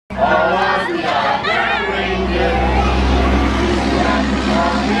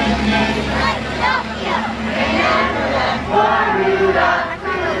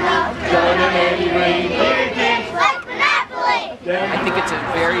it's a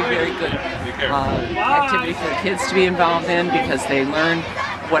very, very good activity for the kids to be involved in, because they learn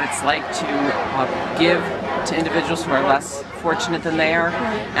what it's like to give to individuals who are less fortunate than they are,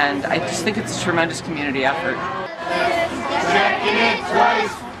 and I just think it's a tremendous community effort. Checking it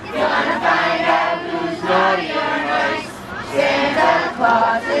twice, gonna find out who's naughty or nice. Santa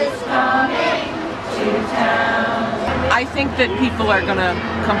Claus is coming to town. I think that people are going to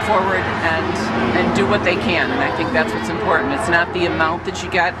come forward and do what they can, and I think that's what's important. It's not the amount that you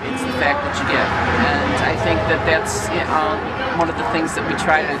get, it's the fact that you give. And I think that that's one of the things that we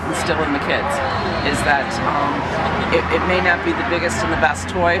try to instill in the kids, is that it may not be the biggest and the best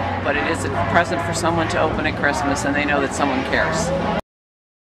toy, but it is a present for someone to open at Christmas, and they know that someone cares.